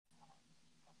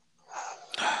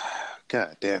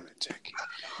God damn it, Jackie.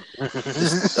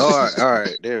 All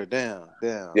right. There, down.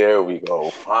 There we go. I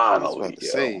was Finally, about to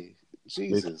say,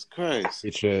 Jesus Christ.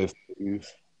 Bitch ass niggas.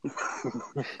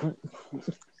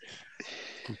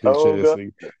 Oh,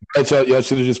 God. Y'all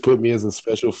should have just put me as a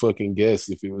special fucking guest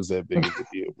if it was that big of a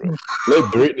deal, bro.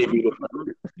 Let Brittany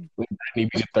be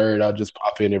the third. I'll just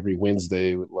pop in every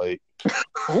Wednesday with like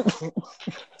some kind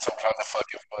of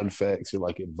fucking fun facts or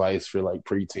like advice for like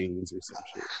preteens or some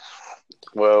shit.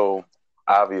 Well,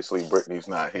 obviously Brittany's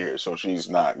not here, so she's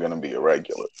not gonna be a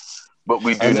regular. But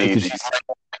we do need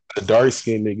a dark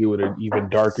skinned nigga with an even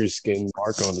darker skin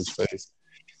mark on his face.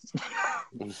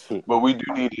 But we do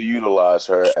need to utilize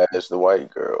her as the white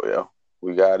girl, yeah.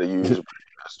 We gotta use her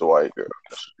as the white girl.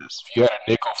 You had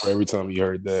a nickel for every time you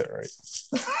heard that, right?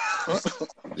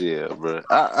 Yeah, bro.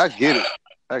 I get it.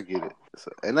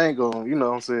 So, and I ain't gonna, you know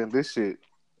what I'm saying? This shit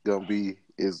gonna be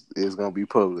is gonna be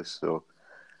published. So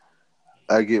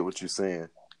I get what you're saying.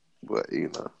 But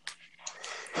you know.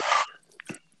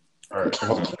 All right.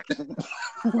 I'm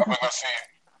gonna see.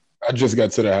 I just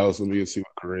got to the house. Let me go see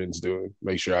what Corinne's doing.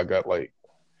 Make sure I got like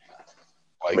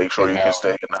make sure you can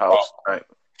stay in the house, right?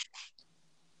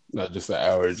 Not just an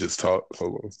hour, just talk.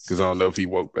 Hold on. Because I don't know if he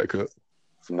woke back up.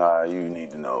 Nah, you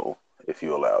need to know if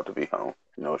you're allowed to be home.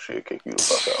 No shit, kick you the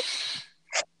fuck out.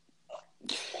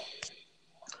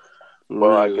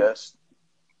 Well, I guess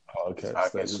I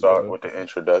can start with the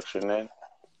introduction then.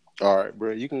 All right,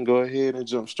 bro. You can go ahead and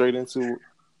jump straight into it.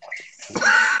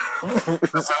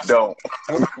 Don't.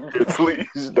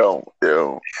 Please don't.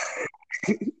 Yo.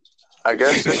 I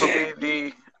guess this will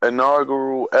be the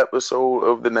inaugural episode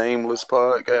of the Nameless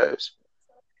podcast.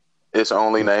 It's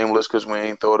only nameless because we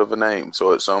ain't thought of a name.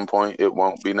 So at some point, it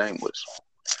won't be nameless.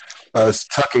 It's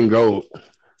Tuck and Gold.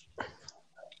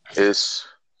 It's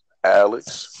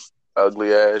Alex,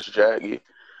 ugly ass Jackie,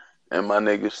 and my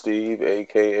nigga Steve,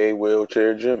 a.k.a.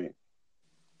 Wheelchair Jimmy.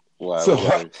 Wow. So,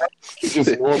 you're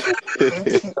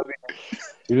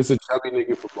just a chubby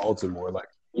nigga from Baltimore. Like,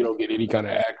 you don't get any kind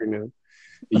of acronym.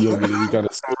 You don't get any kind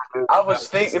of... I was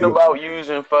thinking about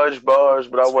using fudge bars,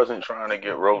 but I wasn't trying to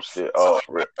get roasted. Oh,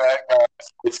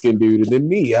 skin dude, and then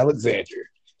me, Alexander.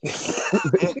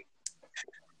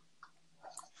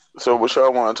 So what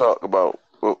y'all want to talk about?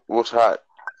 What's hot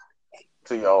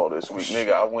to y'all this week?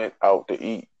 Nigga, I went out to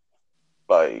eat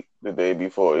like the day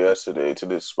before yesterday to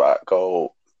this spot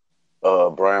called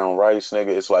Brown Rice, nigga.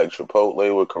 It's like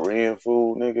Chipotle with Korean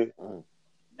food, nigga.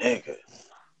 Nigga.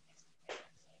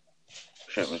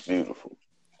 Shit was beautiful.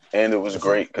 And it was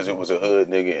great because it was a hood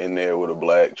nigga in there with a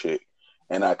black chick.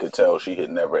 And I could tell she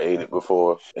had never ate it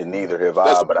before. And neither have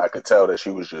I, but I could tell that she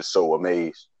was just so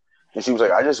amazed. And she was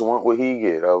like, I just want what he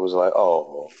get. I was like,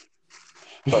 oh.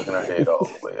 Fucking her head all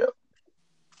the way up.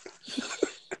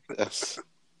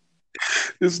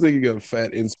 This nigga got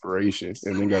fat inspiration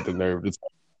and then got the nerve to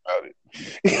talk about it.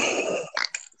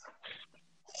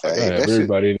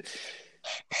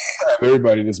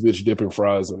 Everybody in this bitch dipping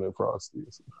fries on their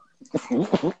frosties.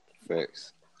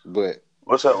 Facts. But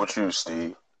what's up with you,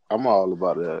 Steve? I'm all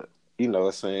about that. You know what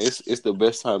I'm saying? It's the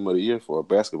best time of the year for a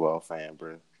basketball fan,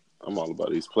 bro. I'm all about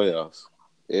these playoffs.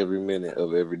 Every minute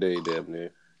of every day, damn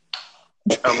near.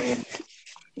 I mean,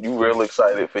 you real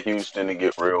excited for Houston to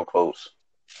get real close.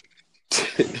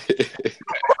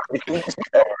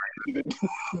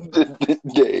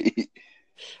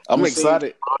 I'm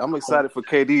excited. I'm excited for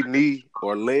KD knee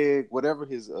or leg, whatever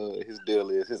his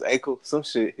deal is. His ankle, some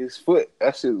shit. His foot,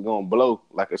 that shit's gonna blow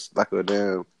like a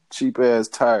damn cheap ass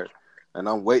tire. And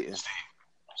I'm waiting.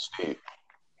 Steve,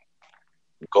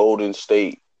 Golden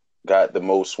State got the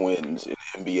most wins in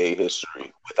NBA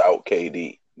history without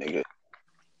KD, nigga.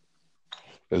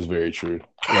 That's very true.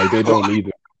 Like they don't need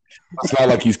it. It's not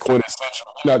like he's quintessential.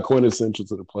 He's not quintessential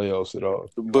to the playoffs at all.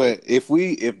 But if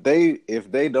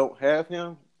they don't have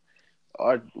him,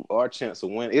 our chance of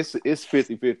winning it's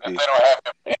 50-50. If they don't have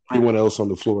him, everyone else on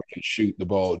the floor can shoot the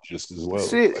ball just as well.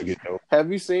 Shit. Like,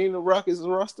 have you seen the Rockets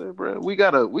roster, bro? We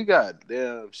got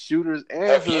damn shooters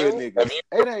and hood niggas.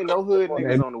 It ain't no hood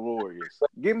niggas on the Warriors.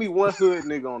 Give me one hood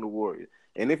nigga on the Warriors.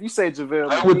 And if you say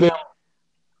JaVale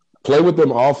play with them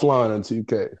offline on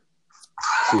 2K.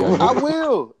 I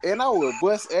will, and I will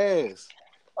bust ass.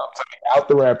 Out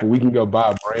the rapper, we can go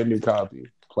buy a brand new copy.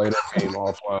 Play that game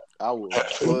offline. I will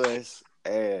bust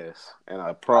ass, and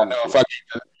I promise. If I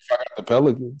got the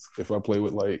Pelicans, if I play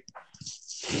with like,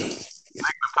 the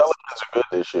Pelicans are good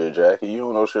this year, Jackie. You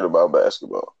don't know shit about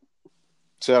basketball.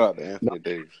 Shout out to Anthony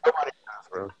Davis.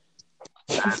 Bro.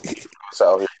 It's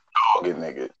out here dogging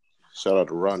nigga. Shout out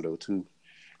to Rondo too.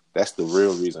 That's the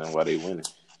real reason why they winning.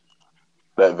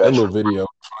 That little video.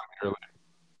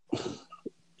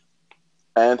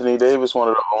 Anthony Davis, one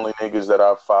of the only niggas that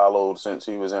I've followed since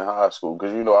he was in high school.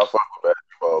 Because you know I fuck with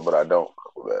basketball, but I don't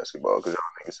fuck with basketball because y'all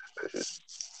niggas suspicious.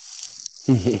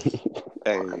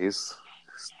 Hey, it's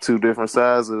two different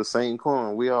sides of the same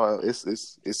coin.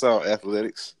 It's all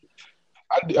athletics.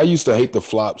 I used to hate the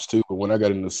flops too, but when I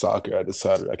got into soccer, I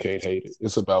decided I can't hate it.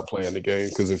 It's about playing the game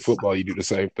because in football you do the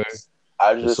same thing.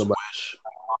 I just wish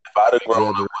if I'd have grown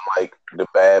up when like the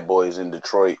bad boys in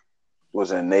Detroit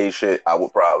was in they shit, I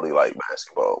would probably like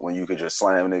basketball when you could just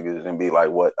slam niggas and be like,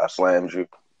 "What? I slammed you."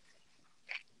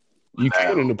 You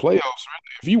can in the playoffs.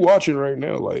 Really. If you watching right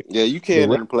now, like you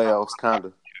can in the playoffs,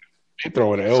 kinda. They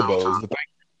throwing elbows. The thing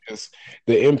is,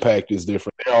 the impact is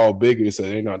different. They're all bigger, so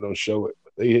they're not gonna show it,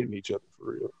 but they hitting each other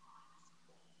for real.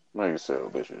 Niggas sell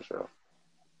bitches, yo.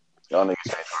 Y'all niggas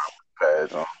ain't throwing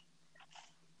pads on.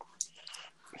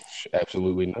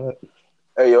 Absolutely not.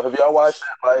 Hey, yo, have y'all watched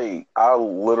that? Like, I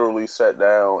literally sat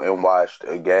down and watched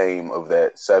a game of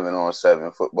that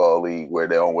 7-on-7 football league where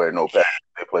they don't wear no pads.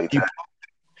 They play tag.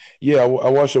 Yeah, I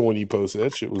watched it when you posted.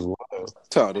 That shit was wild.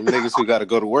 Tell them niggas who got to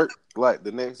go to work like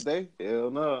the next day. Hell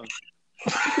no.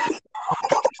 That's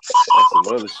some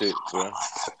other shit, bro.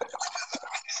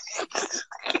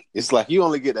 It's like you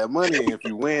only get that money if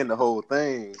you win the whole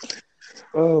thing.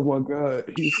 Oh my God,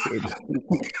 he said,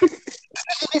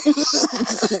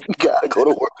 "Gotta go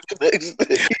to work the next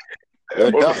day."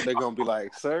 They're gonna be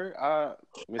like, "Sir,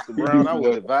 Mr. Brown, I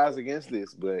would advise against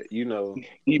this, but you know."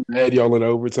 He mad y'all in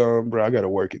overtime, bro. I got to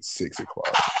work at 6:00.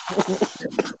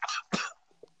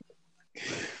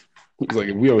 He's like,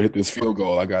 if we don't hit this field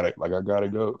goal, I gotta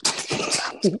go.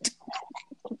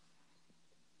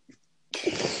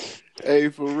 Hey,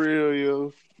 for real,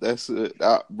 yo. That's it,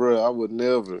 bro. I would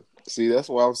never. See, that's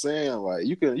what I'm saying. Like,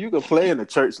 you can play in a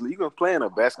church league. You can play in a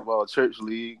basketball church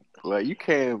league. Like, you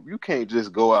can't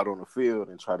just go out on the field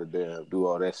and try to do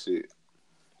all that shit.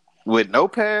 With no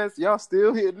pads, y'all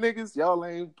still hit niggas. Y'all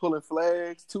ain't pulling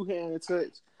flags, 2-hand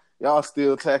touch. Y'all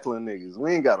still tackling niggas.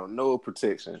 We ain't got no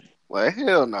protection. Like,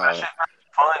 hell no. Nah.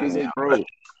 Funny, bro.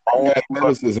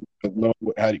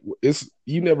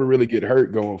 You never really get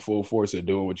hurt going full force or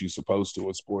doing what you're supposed to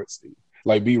in sports.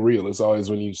 Like, be real. It's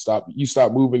always when you stop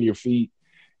moving your feet.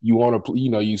 You want to,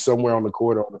 you somewhere on the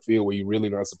court or on the field where you really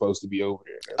not supposed to be over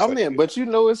there. But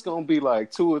it's gonna be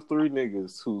like 2 or 3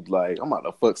 niggas who like, I'm about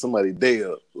to fuck somebody day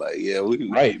up. Like, yeah,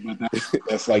 right. But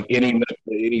that's like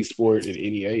any sport at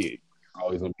any age.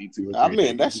 Always gonna be 2 or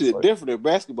 3. That shit like, different in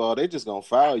basketball. They just gonna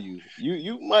foul you.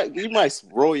 You might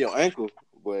roll your ankle,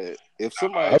 but if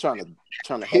somebody trying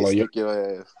to hit stick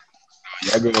your ass,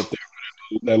 y'all go up there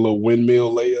with that little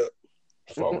windmill layup,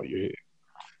 fall on your head,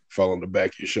 fall on the back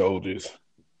of your shoulders.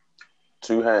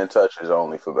 2-hand touch is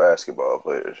only for basketball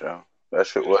players, yo. That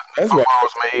shit was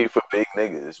made for big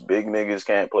niggas. Big niggas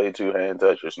can't play 2-hand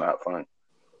touch. It's not fun.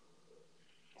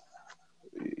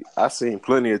 I've seen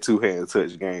plenty of 2-hand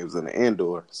touch games in the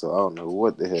indoor, so I don't know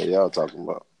what the hell y'all talking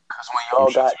about. Because when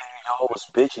y'all got there, y'all was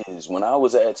bitches. When I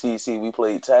was at TC, we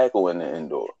played tackle in the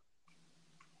indoor.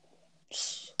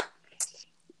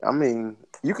 I mean,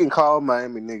 you can call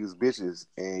Miami niggas bitches,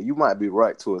 and you might be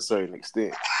right to a certain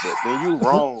extent, but then you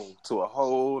wrong to a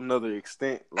whole nother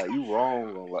extent. Like, you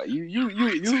wrong on, like,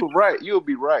 you right, you'll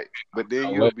be right, but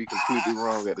then you'll be completely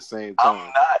wrong at the same time. I'm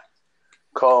not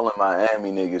calling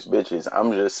Miami niggas bitches.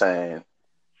 I'm just saying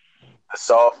the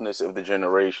softness of the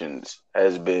generations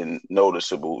has been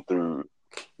noticeable through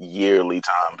yearly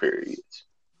time periods.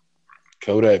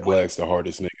 Kodak Black's the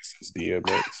hardest nigga since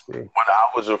DMX, bro. When I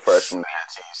was a freshman at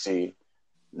TC,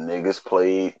 niggas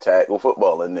played tackle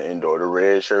football in the indoor. The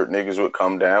red shirt niggas would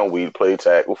come down, we'd play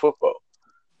tackle football.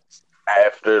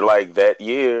 After like that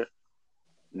year,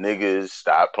 niggas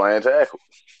stopped playing tackle.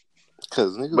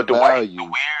 Because niggas but the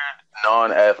weird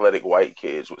non-athletic white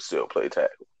kids would still play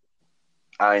tackle.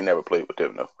 I ain't never played with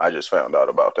them though. I just found out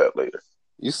about that later.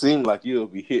 You seem like you'll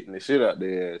be hitting the shit out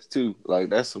their ass too. Like,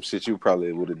 that's some shit you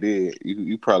probably would have did.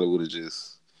 You probably would have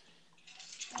just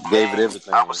gave it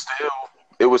everything.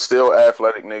 It was still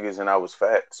athletic niggas, and I was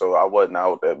fat, so I wasn't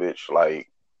out that bitch like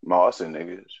mossing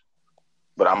niggas.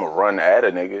 But I'm gonna run at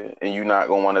a nigga, and you not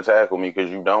gonna want to tackle me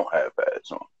because you don't have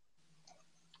pads on.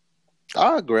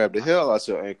 I'll grab the hell out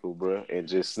your ankle, bro, and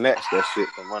just snatch that shit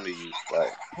from under you.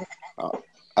 Like,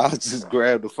 I'll just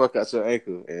grab the fuck out your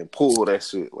ankle and pull that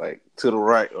shit, like, to the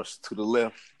right or to the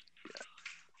left.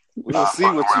 We don't see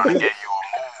what you do. Get you a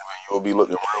move and you'll be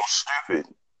looking real stupid.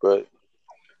 But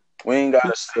we ain't got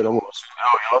to stay. Y'all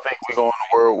think we going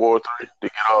to World War III to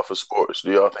get off of sports?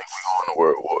 Do y'all think we going to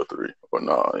World War III or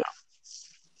nah?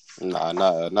 Yeah.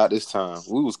 Nah, not this time.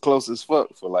 We was close as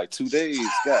fuck for like 2 days.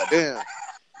 Goddamn.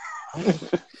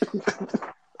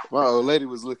 My old lady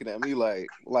was looking at me like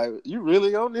you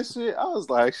really on this shit? I was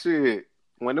like, shit.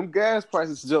 When them gas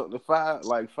prices jump to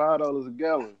 $5 a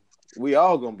gallon, we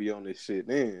all gonna be on this shit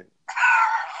then.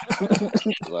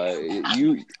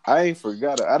 I ain't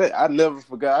forgot it. I never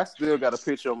forgot. I still got a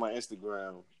picture on my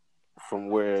Instagram from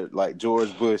where like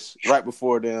George Bush, right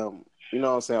before them, you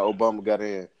know what I'm saying, Obama got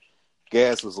in.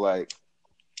 Gas was like,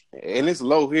 and it's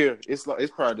low here. It's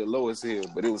probably the lowest here,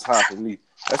 but it was high for me.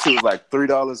 That shit was like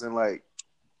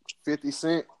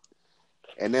 $3.50,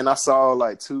 and then I saw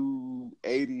like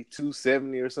 280,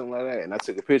 270 or something like that, and I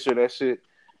took a picture of that shit.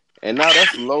 And now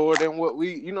that's lower than what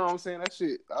we, you know what I'm saying? That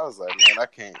shit. I was like, man,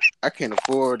 I can't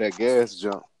afford that gas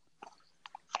jump.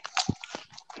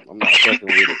 I'm not fucking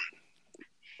with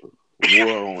it.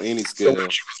 War on any scale.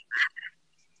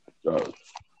 So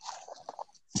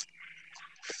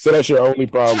that's your only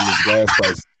problem is gas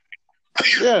prices.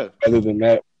 Yeah. Other than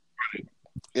that,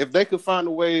 if they could find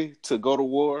a way to go to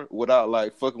war without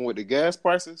like fucking with the gas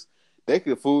prices, they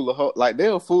could fool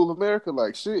they'll fool America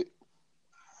like shit.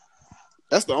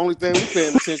 That's the only thing we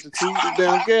paying attention to, the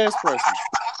damn gas prices.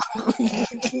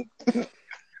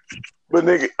 But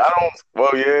nigga,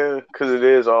 because it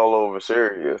is all over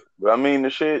Syria. But I mean the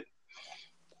shit,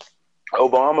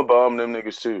 Obama bombed them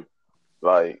niggas too.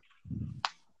 Like,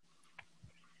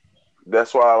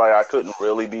 that's why like I couldn't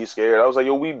really be scared. I was like,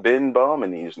 yo, we been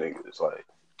bombing these niggas.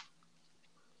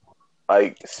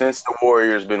 Like since the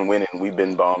Warriors been winning, we've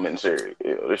been bombing Syria.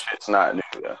 Yo, this shit's not new.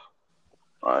 Yeah.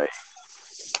 Like,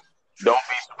 don't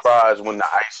be surprised when the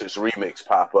ISIS remix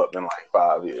pop up in like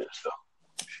 5 years. So.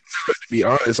 To be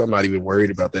honest, I'm not even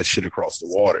worried about that shit across the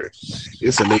water.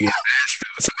 It's a nigga in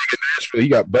Nashville. He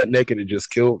got butt naked and just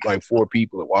killed like 4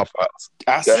 people at Waffle House.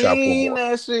 I seen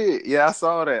that shit. Yeah, I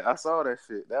saw that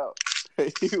shit.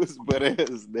 He was butt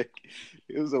ass naked.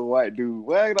 It was a white dude.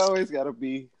 Well, it always gotta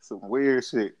be some weird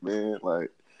shit, man. Like,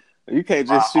 you can't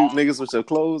just shoot niggas with your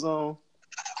clothes on.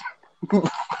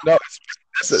 No,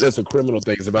 that's a criminal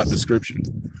thing. It's about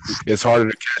description. It's harder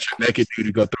to catch a naked dude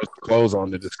to go throw some clothes on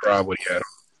to describe what he had on.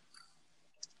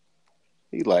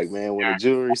 He like, man, when the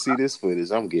jury see this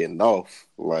footage, I'm getting off.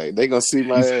 Like, they gonna see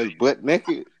my ass butt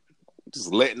naked,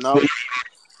 just letting off. He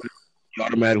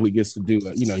automatically gets to do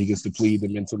it. You know, he gets to plead the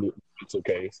mental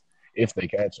case if they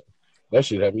catch him. That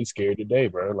shit had me scared today,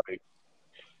 bro. Like,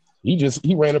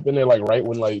 he ran up in there like right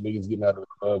when like niggas getting out of the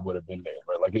club would have been there,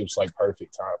 bro. Like, it was like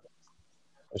perfect timing.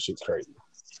 That shit's crazy.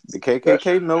 The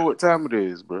KKK know what time it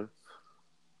is, bro.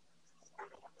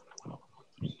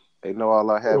 They know all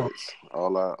our habits,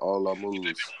 all our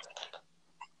moves.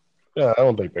 Yeah, I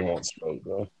don't think they want smoke,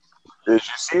 bro. Did you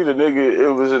see the nigga?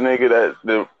 It was a nigga that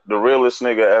the realest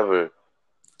nigga ever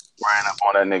ran up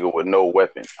on that nigga with no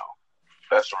weapon.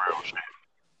 That's the real shit.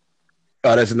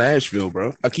 Oh, that's Nashville,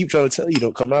 bro. I keep trying to tell you,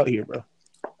 don't come out here, bro.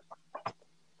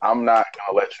 I'm not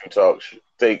gonna let you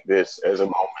take this as a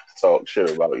moment to talk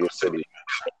shit about your city.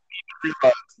 You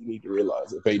need to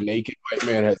realize if a naked white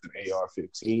man has an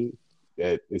AR-15,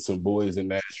 that there's some boys in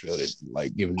Nashville that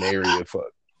like give Mary a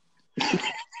fuck.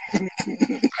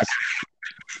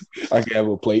 I can have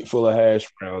a plate full of hash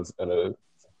browns and you know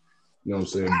what I'm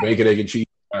saying, bacon, egg, and cheese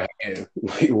in my hand.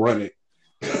 Like, run it.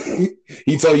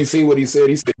 He told you, see what he said?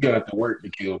 He said, you have to work to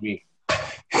kill me.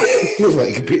 He was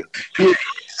like, he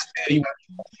hear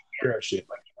that shit.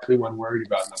 Like, he wasn't worried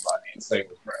about nobody and say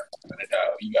was right.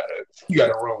 You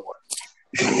gotta run one.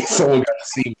 Someone got to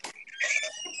see me.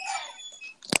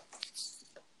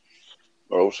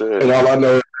 Oh shit. And all I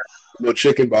know is the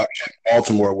chicken box in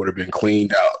Baltimore would have been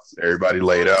cleaned out. Everybody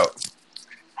laid out.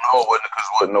 No, it wasn't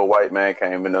because no white man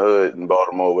came in the hood in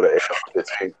Baltimore with an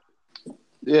AR-15.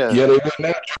 Yeah, they went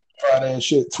that fried ass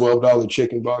shit. $12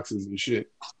 chicken boxes and shit.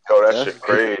 Yo, that shit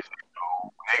crazy.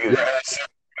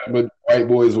 But white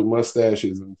boys with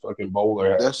mustaches and fucking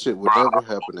bowler hats. That shit would never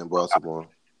happen in Baltimore.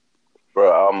 Bro,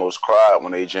 I almost cried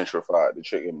when they gentrified the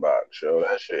chicken box. Yo,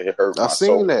 that shit hurt my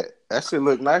soul. I seen that. That shit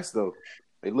look nice though.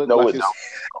 It look like it's.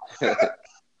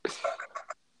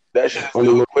 That shit is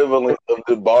the equivalent of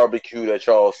the barbecue that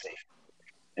y'all see,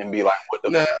 and be like, "What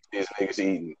the fuck is niggas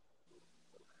eating?"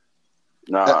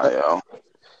 Nah, yo.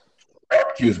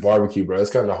 Barbecue is barbecue, bro.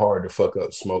 It's kind of hard to fuck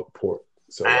up smoked pork.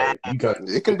 So like,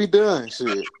 it can be done.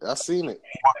 Shit, I seen it.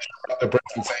 The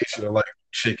presentation of like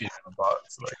chicken in a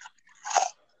box, like.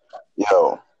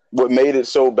 Yo, what made it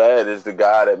so bad is the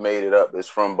guy that made it up is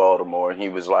from Baltimore, and he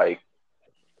was like,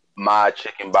 my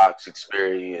chicken box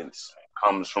experience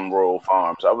comes from Royal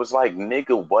Farms. I was like,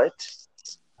 nigga, what?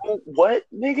 What,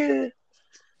 nigga?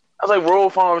 I was like, Royal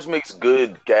Farms makes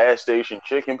good gas station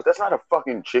chicken, but that's not a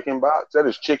fucking chicken box. That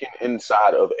is chicken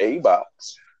inside of a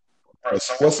box. All right,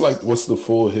 so what's the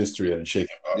full history of the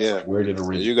chicken pox? Yeah, Like, where did it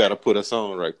originate? you got to put us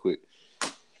on right quick.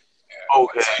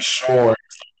 Okay. Sure,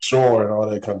 and all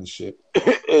that kind of shit.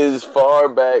 As far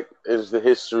back as the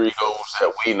history goes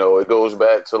that we know, it goes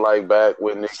back to like back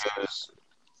when niggas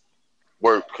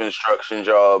worked construction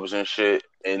jobs and shit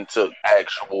and took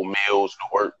actual meals to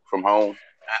work from home.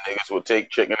 And niggas would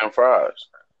take chicken and fries.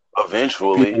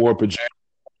 Eventually, People wore pajamas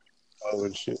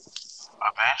and shit.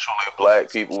 eventually,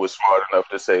 black people were smart enough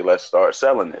to say, let's start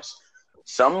selling this.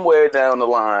 Somewhere down the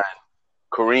line,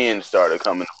 Koreans started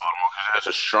coming to Baltimore because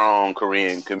there's a strong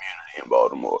Korean community in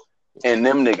Baltimore. And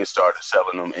them niggas started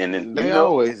selling them. And then, They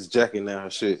always jacking down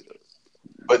shit.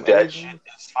 But that shit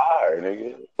is fire,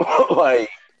 nigga. Like,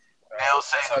 they'll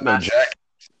say the best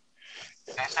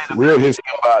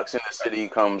chicken box in the city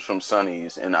comes from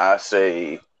Sonny's. And I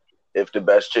say, if the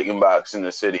best chicken box in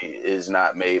the city is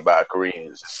not made by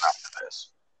Koreans, it's not the best.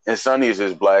 And Sonny's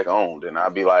is black owned. And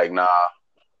I'd be like, nah,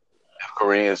 if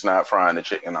Koreans not frying the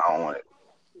chicken, I don't want it.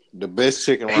 The best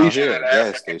chicken around here at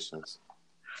gas stations.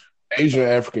 Asian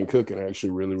and African cooking are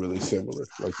actually really, really similar.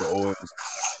 Like the oils.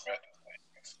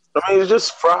 I mean, it's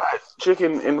just fried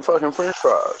chicken and fucking French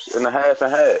fries and a half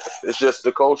and half. It's just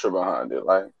the culture behind it.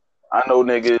 Like, I know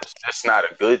niggas, it's not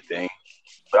a good thing,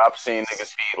 but I've seen niggas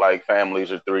feed like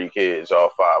families of 3 kids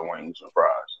off 5 wings and fries.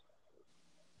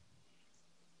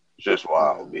 It's just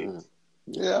wild, B.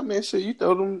 Yeah, I mean, shit, you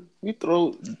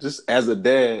throw, just as a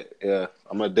dad, yeah,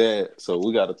 I'm a dad, so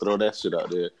we got to throw that shit out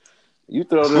there. You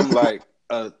throw them like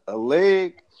a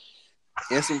leg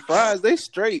and some fries, they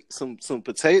straight. Some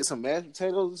potatoes, some mashed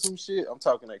potatoes or some shit. I'm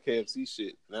talking that KFC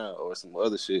shit now or some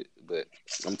other shit, but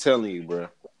I'm telling you, bro,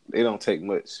 they don't take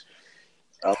much.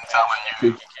 I'm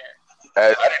telling you.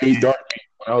 I didn't eat dark meat.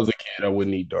 When I was a kid, I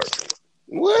wouldn't eat dark meat.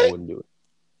 What? I wouldn't do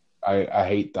it. I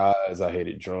hate thighs. I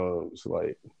hated drums.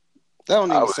 Like, that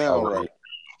don't even sound right.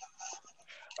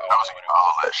 I was eating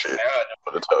all that shit.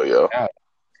 I'm gonna tell y'all.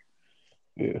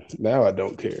 Yeah, now I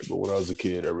don't care. But when I was a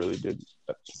kid, I really didn't.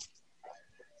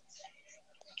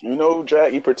 You know,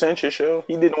 Jack, you pretentious, yo.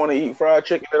 He didn't want to eat fried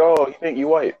chicken at all. He think you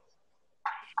white.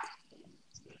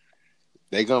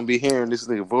 They gonna be hearing this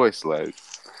nigga voice like,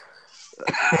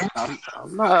 I'm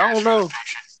not. I don't know.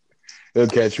 They'll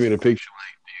catch me in a picture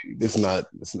like, dude, it's not.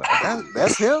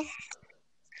 That's him.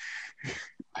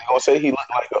 They gonna say he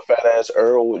looked like a fat ass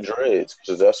Earl with dreads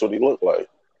because that's what he looked like.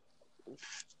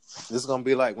 This is gonna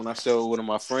be like when I showed one of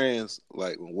my friends,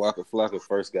 like when Waka Flocka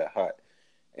first got hot,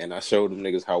 and I showed them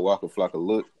niggas how Waka Flocka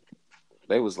looked.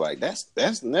 They was like, "That's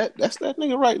that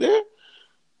nigga right there."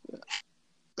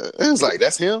 It was like,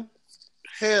 "That's him."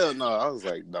 Hell no! I was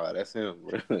like, "Nah, that's him."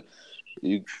 Bro.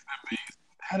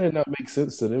 How did it not make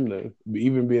sense to them though?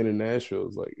 Even being in Nashville,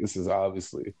 it's like this is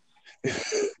obviously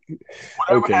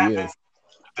okay. Yes.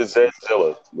 To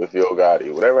Zedzilla with Yo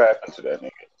Gotti. Whatever happened to that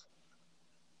nigga?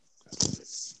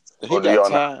 He got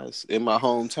ties in my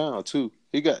hometown too.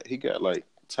 He got like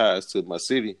ties to my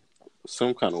city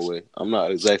some kind of way. I'm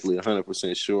not exactly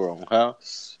 100% sure on how,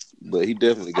 but he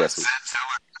definitely got some.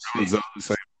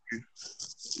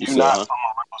 You're not from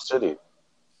a real city.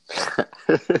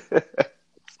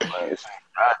 Like,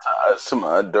 ties to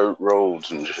my dirt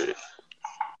roads and shit.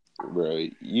 Bro,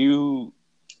 you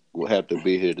will have to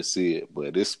be here to see it,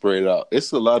 but it's spread out.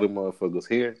 It's a lot of motherfuckers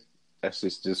here. That's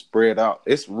just spread out.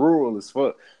 It's rural as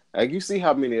fuck. Like, you see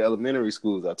how many elementary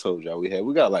schools I told y'all we had?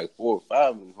 We got like 4 or 5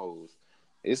 of them hoes.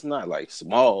 It's not like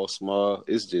small.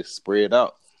 It's just spread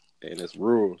out. And it's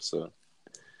rural, so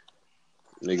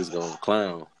niggas gonna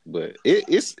clown. But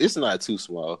it's not too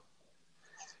small.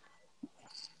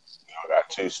 I got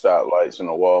 2 stoplights in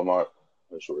a Walmart.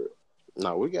 That's real.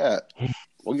 No, we got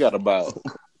about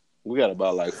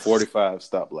like 45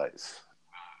 stoplights.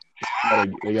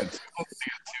 They got 2 gas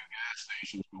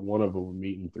stations, but one of them will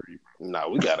meet in 3. Nah,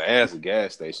 we got ass at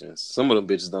gas stations. Some of them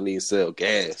bitches don't even sell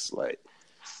gas. Like,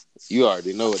 you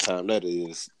already know what time that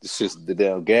is. It's just the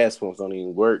damn gas pumps don't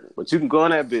even work. But you can go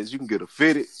in that bitch. You can get a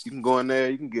fitted. You can go in there.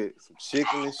 You can get some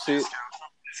chicken and shit.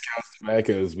 Discount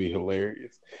tobaccos be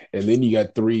hilarious. And then you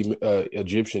got 3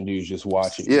 Egyptian dudes just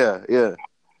watching. Yeah.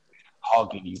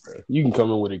 Hogging you, bro. You can come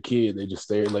in with a kid. They just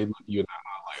stare. They look at you and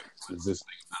I'm like, is this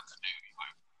thing not to do? You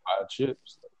like 5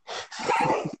 chips?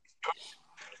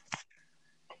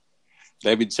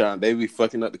 They be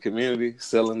fucking up the community,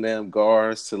 selling damn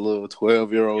guards to little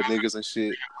 12-year-old niggas and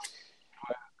shit.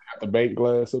 Got the bank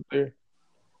glass up there.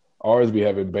 Ours be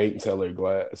having bank teller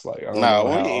glass. Like, I don't nah,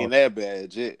 know we ain't that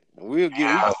bad yet. We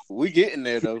getting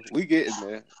there though. We getting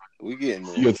there. You get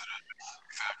to the out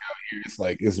here, it's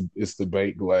like it's the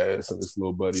bank glass and this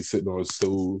little buddy sitting on a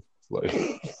stool. Like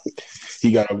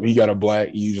he got a black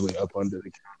usually up under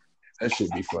the counter. That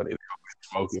should be funny.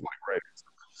 smoking like right.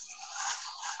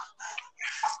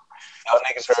 Y'all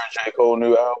niggas heard J. Cole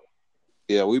new album?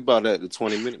 Yeah, we about at the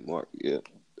 20-minute mark. Yeah.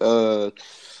 No,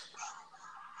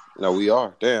 we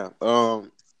are. Damn.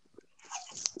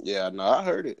 Yeah, no, I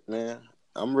heard it, man.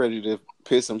 I'm ready to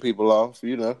piss some people off,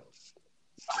 you know.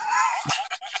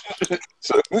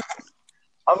 So,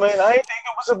 I mean, I didn't think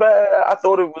it was a bad. I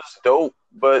thought it was dope,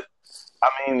 but I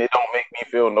mean, it don't make me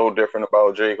feel no different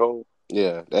about J. Cole.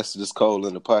 Yeah, that's just Cole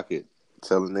in the pocket,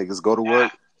 telling niggas go to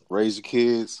work, raise your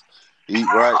kids, eat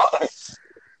right.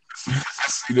 I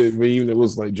see that meme that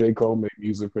was like J. Cole make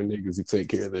music for niggas who take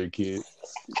care of their kids.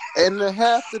 And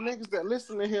half the niggas that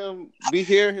listen to him be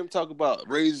hearing him talk about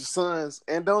raise your sons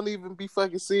and don't even be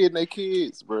fucking seeing their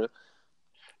kids, bro.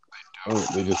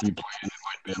 They just be playing it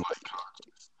like they're like.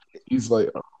 He's like,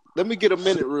 let me get a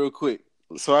minute real quick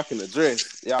so I can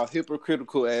address y'all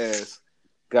hypocritical ass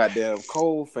goddamn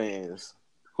Cole fans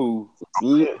who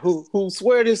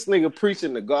swear this nigga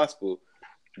preaching the gospel,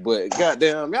 but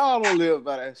goddamn y'all don't live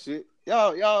by that shit.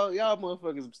 Y'all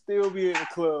motherfuckers still be in the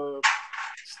club,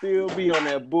 still be on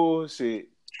that bullshit.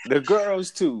 The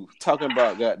girls too, talking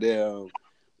about goddamn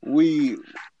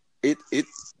it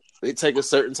take a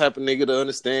certain type of nigga to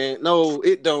understand. No,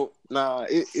 it don't. Nah,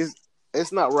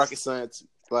 it's not rocket science.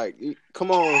 Like, come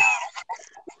on.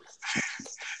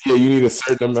 Yeah, you need a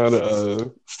certain amount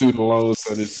of student loans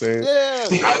to understand. Yeah,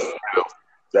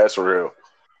 that's real.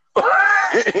 For as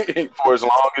long as you're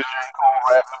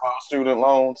cool rapping about student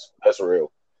loans, that's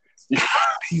real.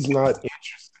 He's not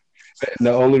interested.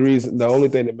 The only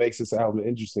thing that makes this album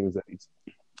interesting is that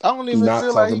I don't even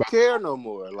feel like he care no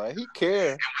more. Like, he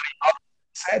care.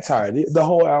 Satire. The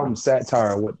whole album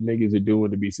satire on what niggas are doing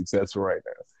to be successful right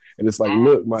now. And it's like,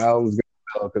 look, my album's gonna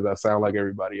sell because I sound like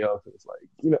everybody else. And it's like,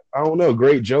 you know, I don't know,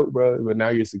 great joke, bro, but now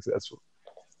you're successful.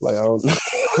 Like, I don't know.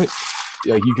 Like,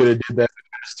 you could have did that in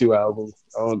the past 2 albums.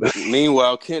 I don't know.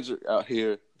 Meanwhile, Kendrick out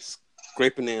here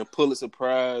scraping in Pulitzer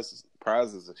prizes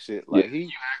and shit. Like, you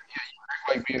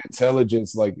act like being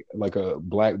intelligence, like a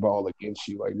black ball against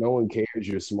you. Like, no one cares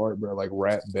you're smart, bro. Like,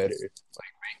 rap better.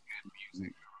 Like, make good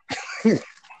music.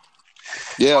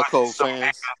 Yeah, Cole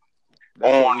fans.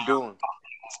 That's what we doing.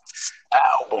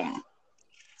 Album.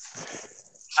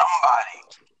 Somebody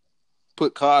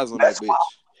put cars on that bitch.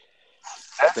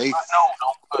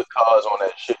 Don't put cars on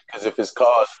that shit, because if it's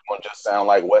cars, it's gonna just sound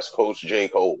like West Coast J.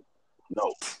 Cole.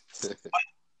 No.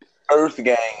 Earth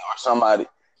Gang or somebody.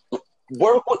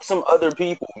 Work with some other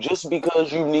people just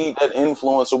because you need that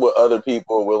influence of what other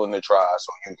people are willing to try,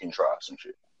 so you can try some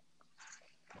shit.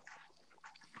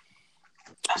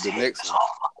 That's all you need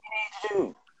to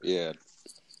do. Yeah.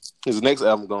 His next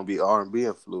album gonna be R&B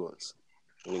influence.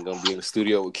 And he's gonna be in the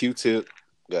studio with Q-Tip,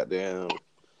 goddamn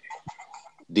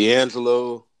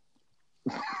D'Angelo.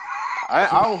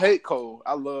 I don't hate Cole.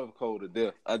 I love Cole to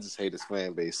death. I just hate his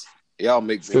fan base. Y'all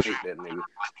make me hate that nigga.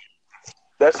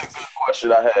 That's a good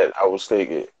question I had. I was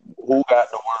thinking, who got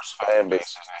the worst fan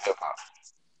bases in hip hop?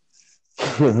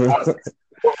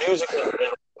 Or music in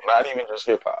general. Not even just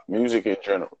hip hop. Music in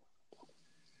general.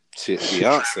 Shit,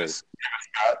 Beyonce.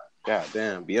 God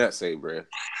damn, Beyonce, bro.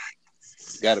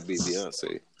 Gotta be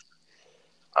Beyonce.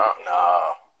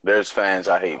 Nah. There's fans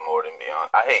I hate more than Beyonce.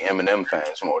 I hate Eminem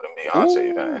fans more than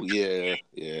Beyonce fans.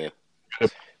 Yeah.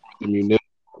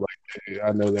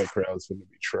 I know that crowd's gonna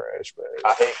be trash, man.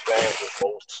 I hate fans of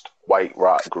most white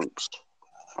rock groups.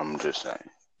 I'm just saying.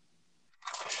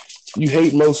 You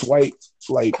hate most white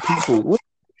people.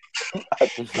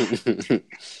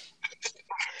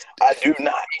 I do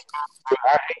not.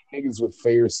 I hate niggas with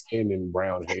fair skin and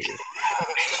brown hair.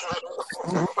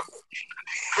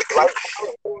 Like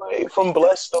from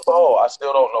Blessed of All, I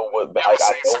still don't know what. I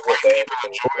know what they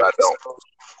enjoy. I don't.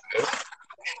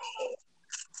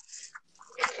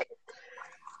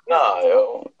 Nah,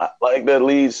 yo. Like the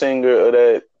lead singer of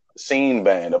that Scene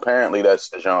band. Apparently, that's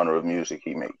the genre of music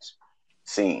he makes.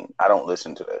 Scene. I don't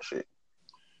listen to that shit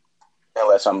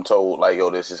unless I'm told, like, yo,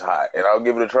 this is hot, and I'll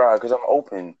give it a try because I'm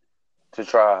open to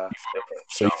try.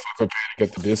 So you fuck up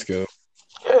at the disco?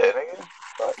 Yeah, nigga.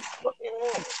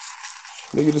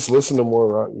 Nigga, just listen to more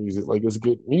rock music. Like, it's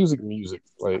good music.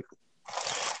 Like,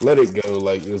 let it go.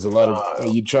 Like, there's a lot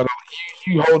of you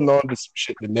holding on to some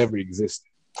shit that never existed.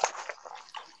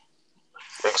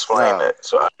 Explain that.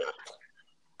 So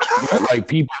like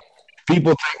people think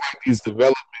like these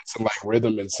developments in like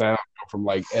rhythm and sound come from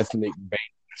like ethnic bands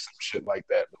or some shit like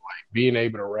that. But like being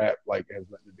able to rap like has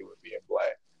nothing to do with being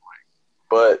black.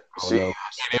 But see, being able to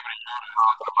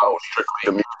talk about strictly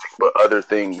the music, but other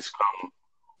things come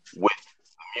with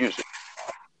the music.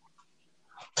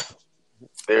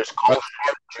 There's culture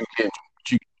you can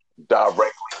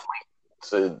directly link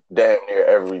to damn near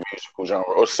every musical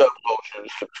genre or subcultures.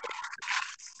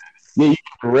 Yeah, you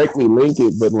can directly link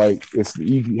it, but like it's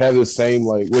you have the same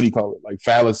like what do you call it? Like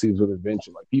fallacies with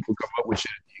invention. Like people come up with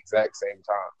shit at the exact same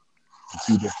time.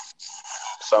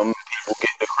 Some people get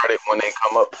the credit when they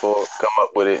come up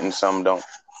with it, and some don't.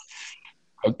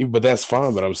 Okay, but that's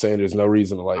fine. But I'm saying there's no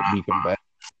reason to like be combative.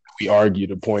 We argue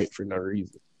the point for no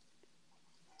reason.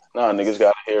 Nah, niggas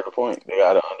gotta hear the point. They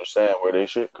gotta understand where they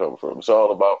shit come from. It's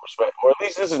all about respect. Or at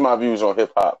least this is my views on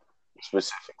hip hop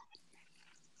specifically.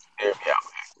 Hear me out.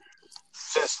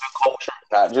 Since the culture,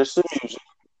 not just the music,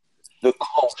 the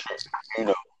culture,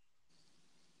 you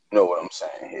know what I'm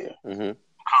saying here,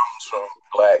 comes from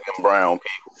black and brown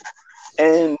people,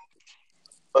 and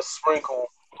a sprinkle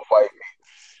of white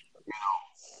people. You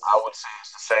know, I would say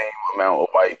it's the same amount of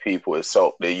white people as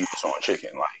salt they use on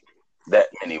chicken. Like that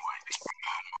many white people.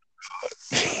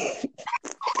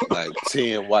 Like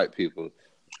 10 white people,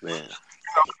 man.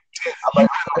 I like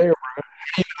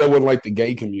that wasn't like the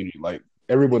gay community. Like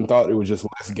everyone thought it was just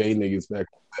less gay niggas back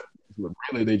then, but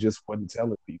really they just wasn't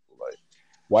telling people. Like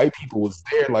white people was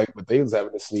there, like, but they was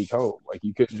having to sneak home. Like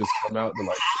you couldn't just come out to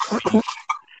like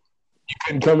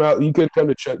you couldn't come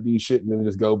to Chuck D shit and then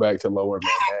just go back to Lower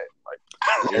Manhattan.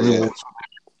 Like everyone was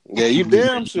yeah, you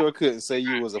damn sure couldn't say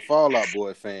you was a Fall Out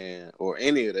Boy fan or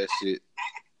any of that shit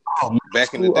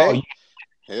back in the day.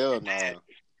 Hell no.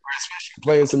 Especially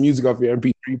playing some music off your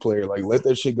MP3 player, like let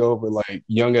that shit go over like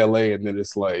Young LA, and then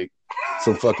it's like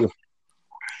some fucking,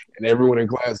 and everyone in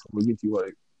class will look at you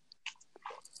like,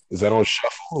 is that on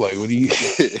shuffle? Like, what do you?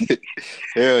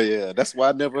 Hell yeah, that's why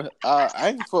I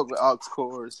ain't fuck with aux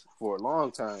chords for a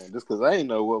long time, just because I ain't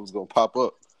know what was gonna pop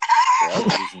up. So I would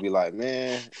just be like,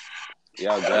 man,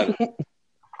 y'all got it.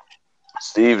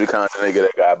 Steve, the kind of nigga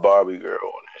that got Barbie Girl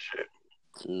on that shit.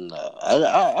 No,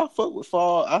 I fuck with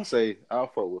Fall. I'll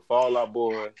fuck with Fall Out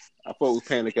Boy. I fuck with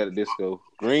Panic at the Disco.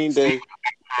 Green Day.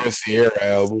 The Sierra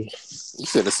album. You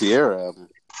said the Sierra album.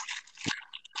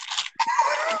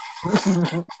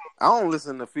 I don't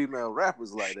listen to female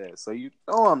rappers like that, so you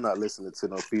know I'm not listening to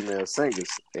no female singers.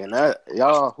 And that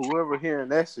y'all, whoever hearing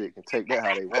that shit, can take that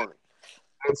how they want it.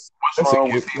 What's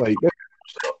wrong with you? Like,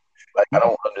 I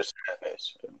don't understand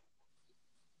this.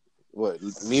 What,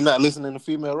 me not listening to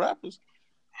female rappers?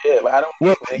 Yeah, but I don't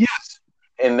think niggas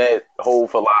in that whole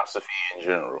philosophy in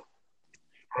general.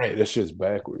 Right, that's just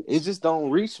backwards. It just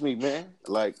don't reach me, man.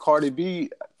 Like Cardi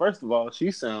B, first of all, she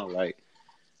sound like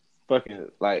fucking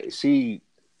like she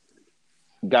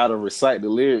gotta recite the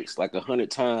lyrics like 100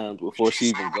 times before she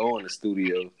even go in the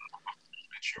studio.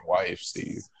 That's your wife,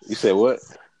 Steve. You said what?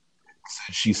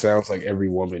 She sounds like every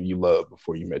woman you love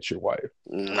before you met your wife.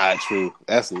 Not true.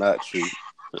 That's not true.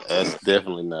 That's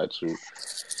definitely not true.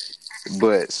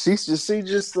 But she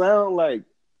just sound like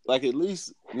at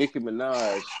least Nicki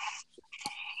Minaj.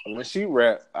 When she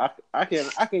rap, I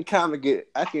can kind of get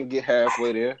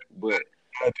halfway there, but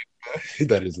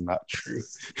that is not true.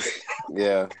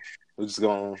 Yeah, we're just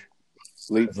gonna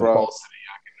leapfrog.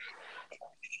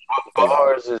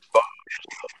 Bars is bars.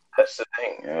 That's the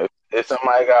thing. If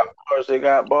somebody got bars, they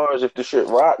got bars. If the shit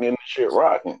rocking, the shit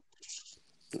rocking.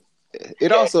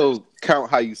 It also count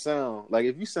how you sound. Like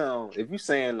if you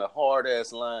saying a hard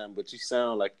ass line, but you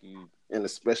sound like you in a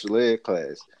special ed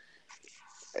class,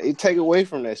 it take away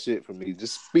from that shit from me.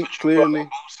 Just speak clearly.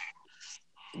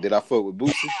 Did I fuck with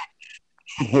Boosie?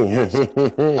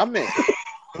 I mean,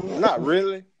 not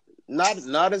really. Not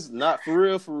for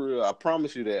real. I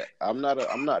promise you that. I'm not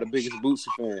the biggest Boosie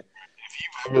fan. If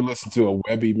you ever listen to a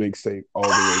Webby mixtape all the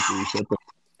way through, shut the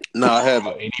no, I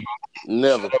haven't.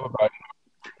 Never.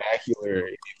 Spectacular or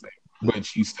anything,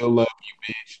 but you still love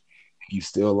you, bitch. You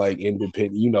still like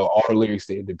independent. You know all the lyrics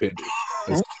to Independent.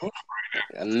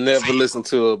 I never listened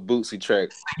to a Bootsy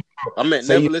track. I mean,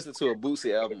 never listened to a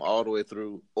Bootsy album all the way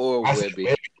through or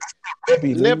Webby.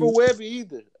 Never Webby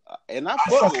either. And I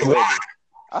fuck with Webby.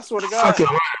 I swear to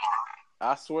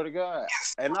God.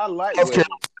 And I like Webby.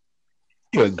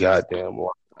 You're a goddamn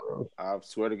one, bro. I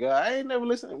swear to God, I ain't never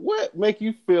listened. What make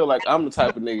you feel like I'm the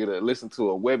type of nigga that listen to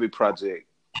a Webby project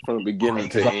from the beginning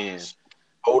to the end?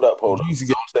 Hold up. Don't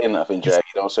say nothing, Jackie.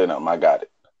 Don't say nothing. I got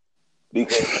it.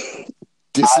 Because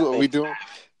this is what we doing.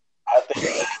 I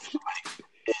think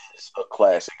it's a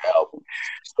classic album.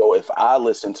 So if I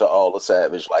listen to All the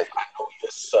Savage Life, I know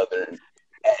you're Southern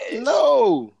ass.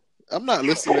 No, I'm not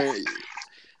listening.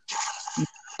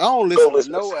 I don't listen to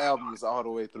no albums all the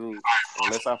way through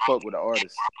unless I fuck with the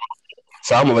artist.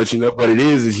 So I'm gonna let you know what it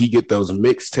is he get those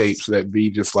mixtapes that be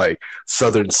just like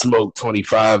Southern Smoke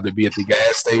 25 to be at the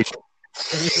gas station.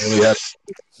 Really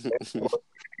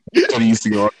what he used to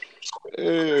go.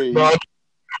 Hey.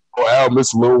 album.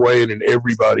 It's Lil Wayne and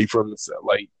everybody from the set.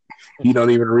 Like, you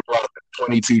don't even realize that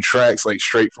 22 tracks, like,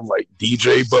 straight from, like,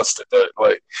 DJ Busted Nut.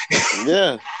 Like,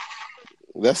 Yeah,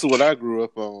 that's what I grew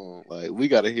up on. Like, we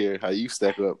got to hear how you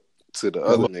stack up to the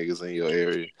other niggas in your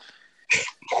area.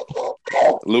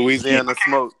 Louisiana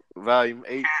Smoke, Volume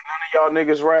 8. None of y'all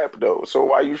niggas rap, though. So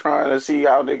why you trying to see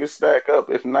how niggas stack up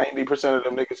if 90% of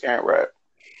them niggas can't rap?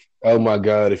 oh my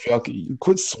God, if y'all could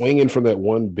quit swinging from that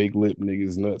one big lip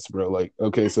nigga's nuts, bro. Like,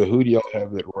 okay, so who do y'all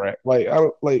have that rap? Like, I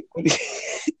don't, like, I'm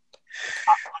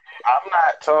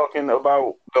not talking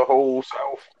about the whole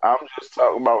South. I'm just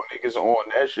talking about niggas on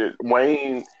that shit.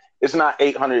 Wayne, it's not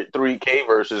 803K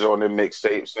verses on them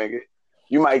mixtapes, nigga.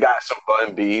 You might got some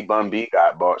Bun B. Bun B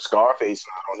got bought. Scarface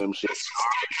on them shit.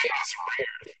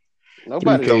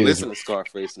 Nobody don't listen to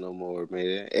Scarface no more,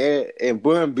 man. And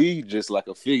Bun B just like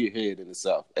a figurehead in the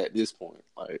South at this point.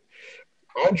 Like,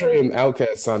 Andre and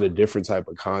Outkast signed a different type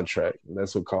of contract, and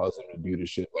that's what caused them to do the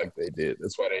shit like they did.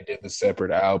 That's why they did the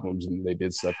separate albums and they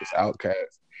did stuff as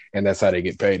Outkast, and that's how they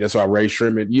get paid. That's why Ray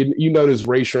Sherman, you notice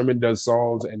Ray Sherman does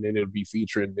songs and then it'll be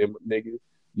featuring them niggas.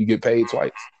 You get paid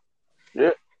twice.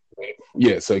 Yeah.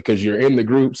 Yeah, so because you're in the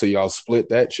group, so y'all split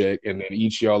that check, and then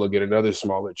each y'all will get another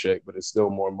smaller check, but it's still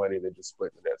more money than just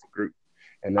splitting it as a group.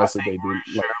 And that's what they do.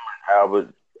 Like,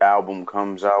 album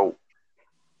comes out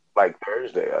like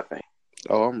Thursday, I think.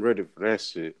 oh, I'm ready for that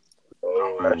shit.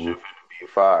 That shit finna be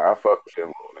fire. I fuck with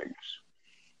them little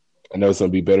niggas. I know it's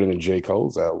gonna be better than J.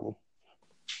 Cole's album.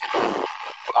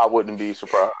 I wouldn't be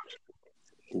surprised.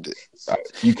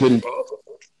 You couldn't.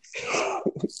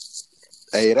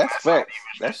 Hey, that's fact.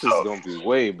 That's just gonna be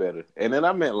way better. And then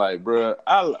I meant like, bro,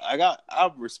 I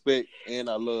respect and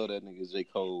I love that nigga J.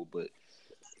 Cole, but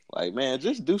like, man,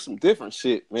 just do some different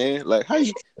shit, man. Like, how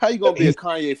you gonna be a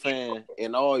Kanye fan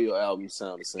and all your albums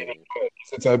sound the same?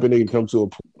 He's the type of nigga come to a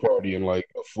pool party in like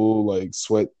a full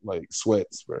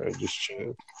sweats, bro. Just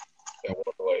chill. They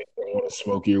want to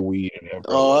smoke your weed and have.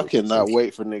 Oh, I cannot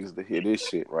wait for niggas to hear this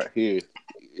shit right here.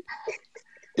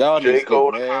 Y'all J. niggas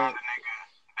Cole, get mad.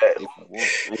 that don't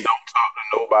talk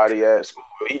to nobody at school.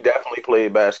 He definitely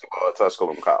played basketball at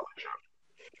Tusculum College.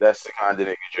 That's the kind of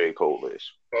nigga J. Cole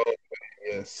is.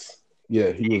 Yes.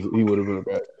 Yeah, he would have been a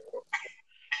bad.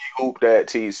 He hooped at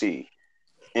TC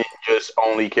and just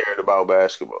only cared about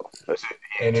basketball. That's it.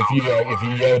 And if you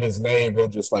yelled his name, they'll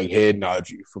just like head nod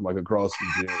you from like across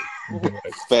the gym.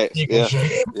 Like, Facts. Yeah.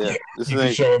 This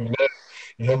nigga show him that.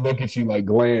 He'll look at you like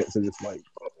glance and it's like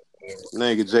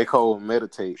nigga J. Cole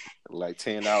meditate like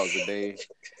 10 hours a day.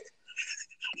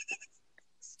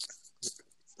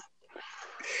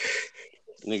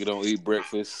 Nigga don't eat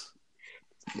breakfast.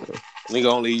 Nigga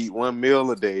only eat one meal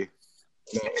a day.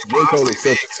 J. Cole is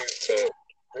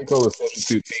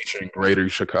substitute teacher in Greater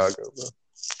Chicago, bro.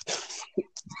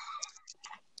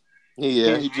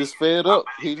 Yeah, he just fed up.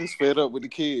 He just fed up with the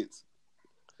kids.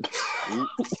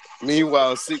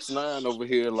 Meanwhile, 6ix9ine over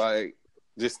here, like,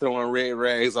 just throwing red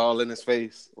rags all in his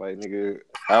face. Like, nigga,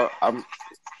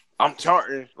 I'm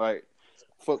charting. Like,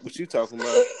 fuck what you talking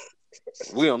about.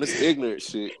 We on this ignorant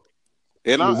shit.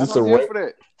 And I'm here for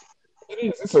that. It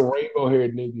is. It's a rainbow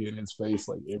haired nigga in his face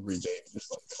like every day.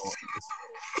 Just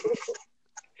like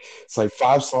it's like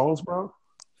 5 songs, bro.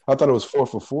 I thought it was 4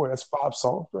 for 4. That's 5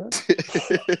 songs, bro.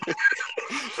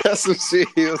 That's some shit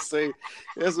he'll say.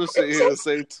 That's some shit he'll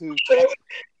say too.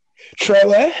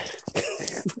 Trailer.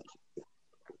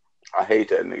 I hate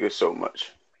that nigga so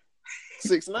much.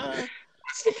 6ix9ine.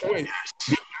 What's the point?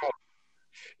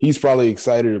 He's probably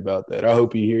excited about that. I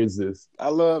hope he hears this. I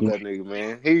love that nigga,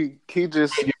 man. He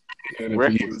just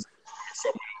reckless.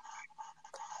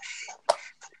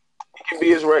 He can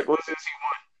be as reckless as he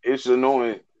wants. It's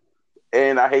annoying.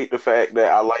 And I hate the fact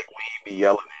that I like when he be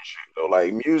yelling and shit, though.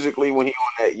 Like, musically, when he on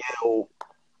that yell,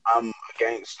 I'm a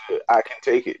gangster. I can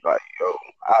take it. Like, yo,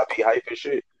 I be hyping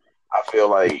shit. I feel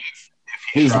like if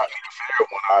he shot me the fair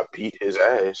one, I'd beat his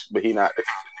ass. But he not the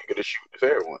kind of nigga to shoot the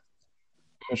fair one.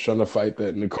 I was trying to fight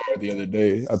that in the car the other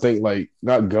day. I think, like,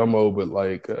 not Gummo, but,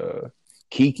 like,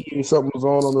 Kiki or something was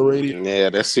on the radio. Yeah,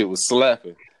 that shit was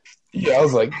slapping. Yeah, I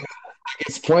was like,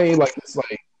 it's plain, like, it's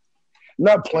like,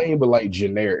 not plain, but like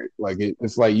generic. Like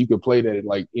it's like you could play that in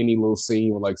like any little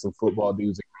scene with like some football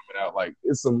dudes coming out. Like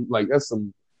it's some like that's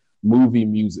some movie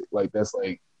music. Like that's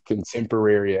like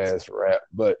contemporary ass rap,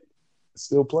 but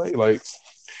still play. Like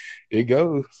it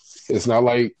goes. It's not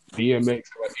like DMX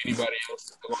or like anybody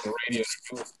else on the radio.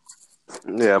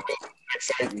 Yeah.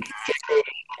 Exciting.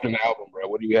 An album, bro.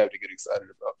 What do you have to get excited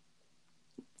about?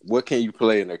 What can you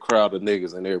play in a crowd of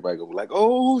niggas and everybody go like,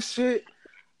 oh shit?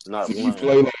 Not if you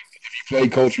play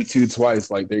Culture 2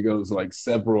 twice, like there goes like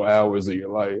several hours of your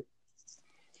life.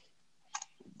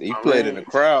 He played in the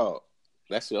crowd.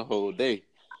 That's your whole day.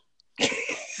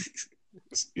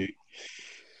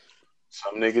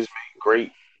 Some niggas make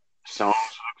great songs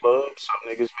for the club. Some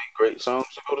niggas make great songs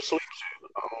to go to sleep to.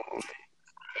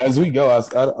 As we go,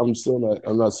 I'm still not.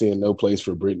 I'm not seeing no place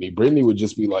for Brittany. Brittany would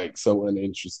just be like so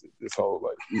uninterested. This whole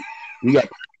like we got,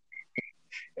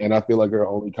 and I feel like her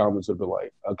only comments would be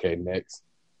like, "Okay, next."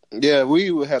 Yeah,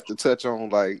 we would have to touch on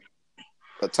like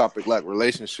a topic like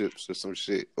relationships or some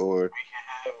shit, or we can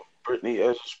have Brittany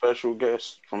as a special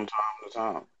guest from time to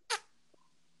time.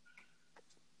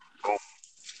 So, I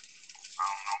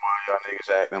don't know why y'all niggas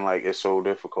acting like it's so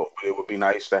difficult, but it would be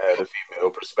nice to have a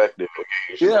female perspective.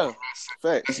 Yeah,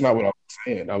 facts. That's not what I was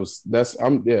saying. I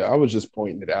was just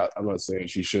pointing it out. I'm not saying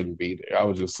she shouldn't be there. I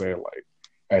was just saying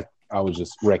like I was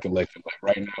just recollecting like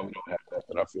right now we don't have that,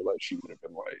 but I feel like she would have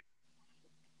been like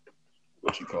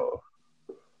what you call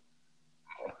let's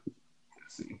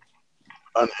see.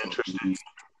 Uninterested.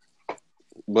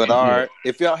 But all right,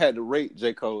 if y'all had to rate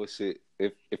J. Cole shit,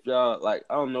 if y'all like,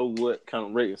 I don't know what kind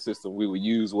of rating system we would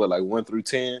use. What, like 1 through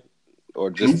 10, or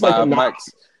just he's 5 like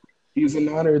mics? He's a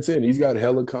 9 or a 10. He's got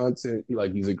hella content.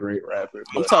 He's a great rapper.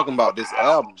 I'm talking about this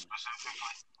album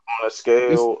on a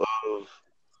scale of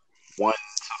 1 to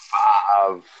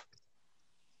 5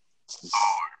 bars.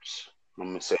 I'm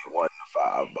gonna say 1 to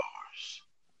 5 bars.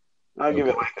 I'll give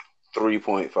it like a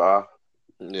 3.5.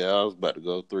 Yeah, I was about to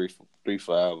go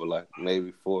 3.5 or like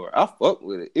maybe 4. I fuck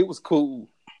with it. It was cool.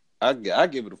 I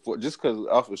give it a 4 just because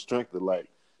off the strength of like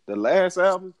the last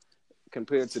album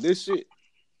compared to this shit.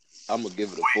 I'm gonna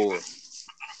give it a 4.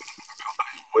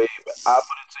 Wait, I put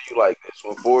it to you like this: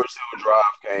 when Forest Hill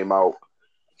Drive came out,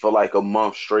 for like a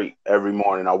month straight, every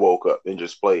morning I woke up and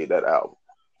just played that album.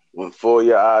 When For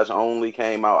Your Eyes Only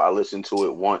came out, I listened to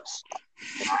it once,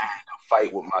 and I had to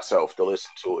fight with myself to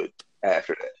listen to it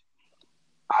after that.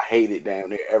 I hated damn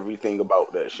near everything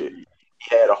about that shit. He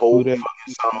had a whole fucking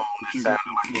song that sounded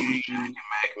like a Jack and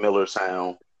Mac Miller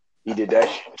sound. He did that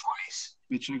shit twice.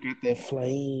 Bitch, you got that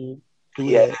flame.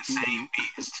 He had the same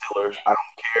beat as Tiller. I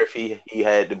don't care if he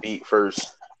had the beat first.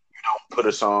 You don't put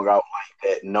a song out like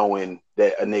that knowing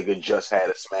that a nigga just had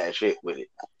a smash hit with it.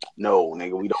 No,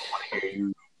 nigga, we don't want to hear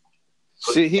you.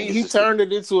 Shit, he turned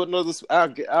it into another.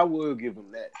 I will give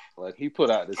him that. Like, he put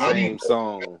out the same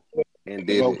song and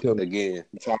did it again.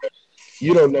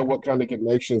 You don't know what kind of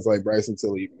connections like Bryson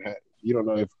Tiller even had. You don't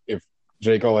know if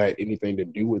J. Cole had anything to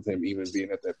do with him even being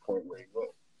at that point where he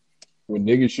was. When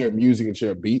niggas share music and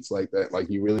share beats like that, like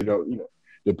you really don't,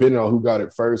 depending on who got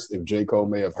it first, if J. Cole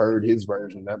may have heard his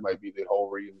version, that might be the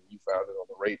whole reason you found it on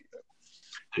the radio.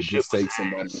 It just takes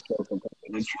somebody to show some kind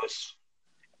of interest.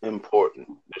 Important.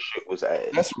 The shit was ass.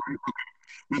 That's right.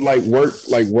 Like work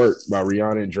by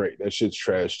Rihanna and Drake. That shit's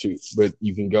trash too. But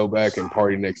you can go back and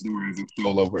Party Next Door and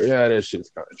all over. Yeah, that shit's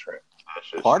kind of trash.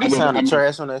 Party sounded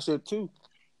trash on that shit too.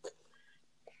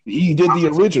 He did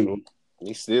the original.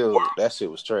 That shit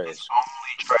was trash. It's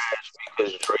only trash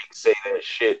because Drake say that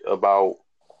shit about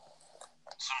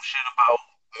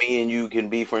me and you can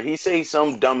be friends. He say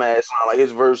some dumbass line like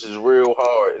his verse is real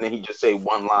hard, and then he just say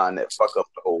one line that fuck up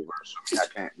the whole verse. I mean, I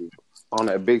can't do it. On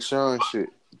that Big Sean shit.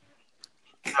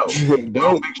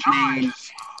 No, Big Sean.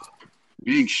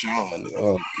 Big Sean.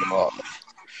 Oh no.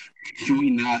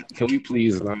 Can we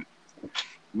please not?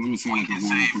 We can save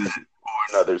that for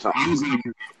another time. I was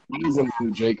gonna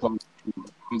do J. Cole. I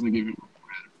was gonna give him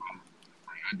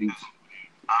I do. I'm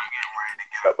getting ready to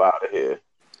get up out of here.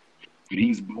 But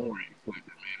he's boring. And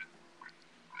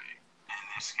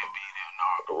this can be the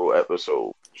inaugural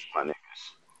episode, my niggas.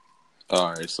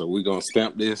 All right, so we're gonna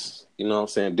stamp this, you know what I'm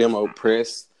saying? Demo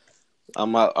press.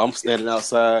 I'm standing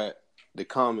outside the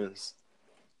Commons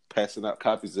passing out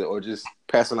copies or just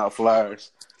passing out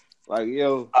flyers. Like,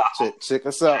 yo, check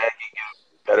us out.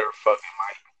 Better fucking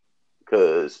mic.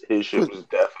 Because his shit was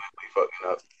definitely fucking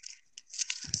up.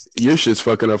 Your shit's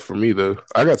fucking up for me, though.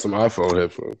 I got some iPhone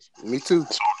headphones. Me too.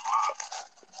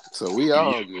 So we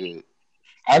all good.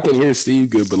 I can hear Steve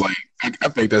good, but like I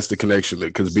think that's the connection.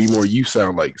 Because B-More, you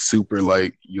sound like super,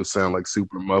 like you'll sound like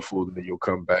super muffled, and then you'll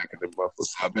come back and then muffled.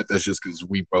 So I bet that's just because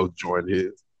we both joined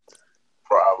his.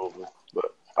 Probably,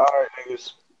 but all right,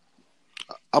 niggas.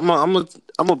 I'm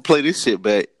gonna play this shit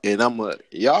back, and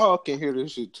y'all can hear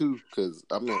this shit too, because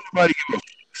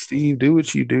Steve, do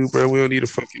what you do, bro. We don't need a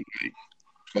fucking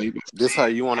play back. This how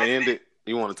you want to end it?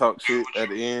 You want to talk shit at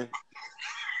the end?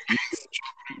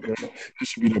 This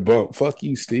should be the bump. Fuck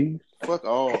you, Steve. Fuck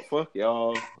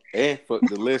y'all, and fuck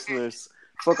the listeners.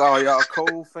 Fuck all y'all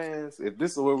Cole fans. If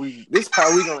this is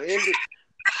how we gonna end it.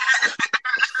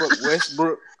 Fuck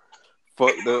Westbrook.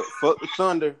 Fuck the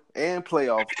Thunder and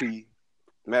playoff P.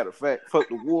 Matter of fact, fuck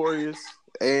the Warriors.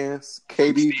 ass,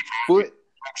 KD foot.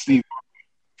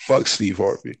 Fuck Steve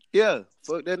Harvey. Yeah,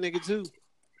 fuck that nigga too.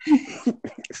 Fuck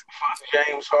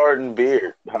James Harden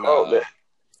beard. How about that?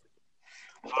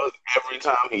 Fuck every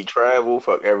time he travel.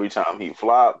 Fuck every time he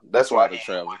flop. That's why why they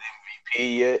travel.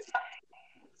 MVP yet.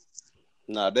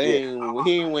 Nah, he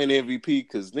ain't win MVP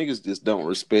because niggas just don't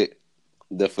respect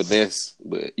the finesse.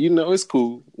 But you know, it's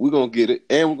cool. We're gonna get it,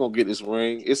 and we're gonna get this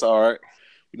ring. It's all right.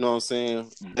 You know what I'm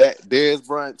saying? That Dez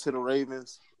Bryant to the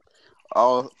Ravens,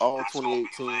 all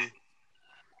 2018.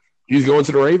 He's going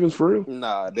to the Ravens for real?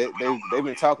 Nah, they've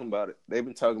been talking about it. They've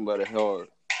been talking about it hard.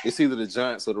 It's either the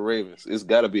Giants or the Ravens. It's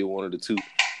got to be one of the two,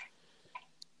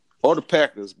 or the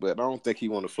Packers. But I don't think he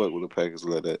want to fuck with the Packers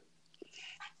like that.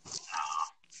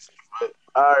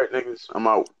 All right, niggas, I'm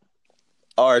out.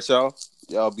 All right, y'all.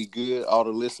 Y'all be good. All the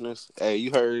listeners. Hey,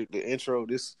 you heard the intro.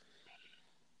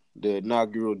 The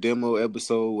inaugural demo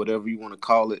episode, whatever you want to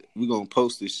call it. We're going to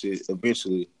post this shit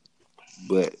eventually.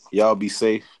 But y'all be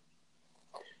safe.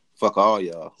 Fuck all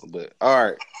y'all. But all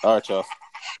right, y'all.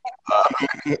 All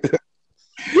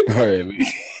right, man.